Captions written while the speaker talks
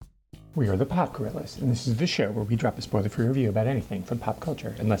We are the Pop Gorillas, and this is the show where we drop a spoiler-free review about anything from pop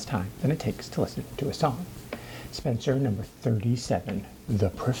culture in less time than it takes to listen to a song. Spenser number 37, The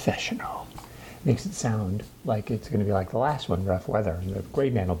Professional. Makes it sound like it's going to be like the last one, rough weather, and the gray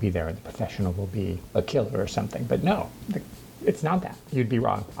man will be there, and the professional will be a killer or something. But no, it's not that. You'd be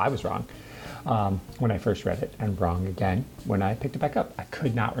wrong. I was wrong when I first read it, and wrong again when I picked it back up. I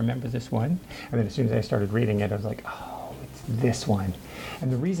could not remember this one, and then as soon as I started reading it, I was like, oh, it's this one.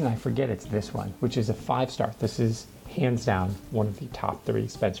 And the reason I forget it's this one, which is a 5-star, this is hands down one of the top 3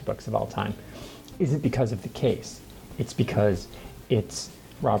 Spenser books of all time, isn't because of the case. It's because it's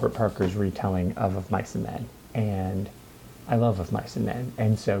Robert Parker's retelling of Mice and Men. And I love Of Mice and Men.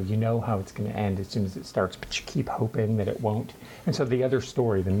 And so you know how it's going to end as soon as it starts, but you keep hoping that it won't. And so the other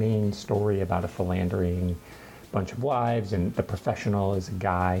story, the main story about a philandering bunch of wives, and the professional is a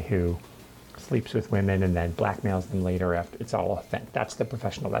guy who sleeps with women and then blackmails them later after. It's all a thing. That's the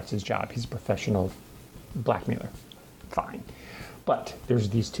professional. That's his job. He's a professional blackmailer. Fine. But there's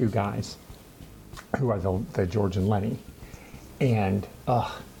these 2 guys who are the George and Lenny. And,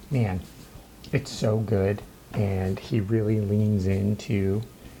 oh, man, it's so good. And he really leans into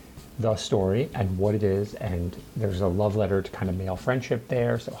the story and what it is. And there's a love letter to kind of male friendship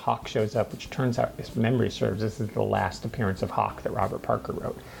there. So Hawk shows up, which turns out, if memory serves, this is the last appearance of Hawk that Robert Parker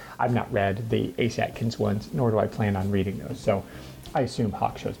wrote. I've not read the Ace Atkins ones, nor do I plan on reading those. So I assume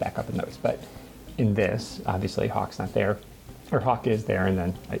Hawk shows back up in those. But in this, obviously, Hawk's not there. Or Hawk is there, and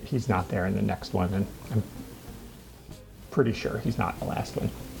then he's not there in the next one. And I'm pretty sure he's not in the last one.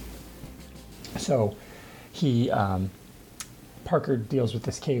 So Parker deals with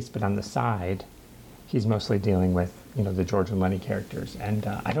this case, but on the side, he's mostly dealing with, the George and Lenny characters. And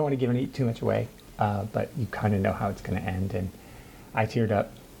I don't want to give too much away, but you kind of know how it's going to end. And I teared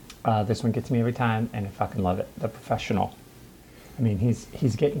up. This one gets me every time, and I fucking love it. The Professional. I mean,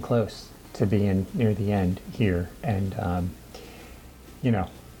 he's getting close to being near the end here, and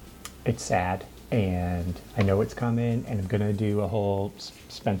it's sad, and I know it's coming, and I'm gonna do a whole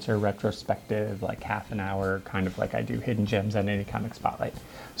Spenser retrospective, like half an hour, kind of like I do Hidden Gems on Any Comic Spotlight.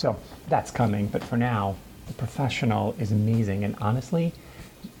 So that's coming, but for now, The Professional is amazing, and honestly,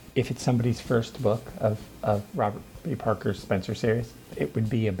 if it's somebody's first book of Robert B. Parker's Spenser series, it would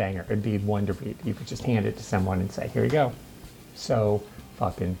be a banger. It'd be one to read. You could just hand it to someone and say, here you go. So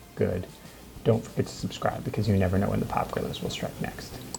fucking good. Don't forget to subscribe, because you never know when the Pop Gorillas will strike next.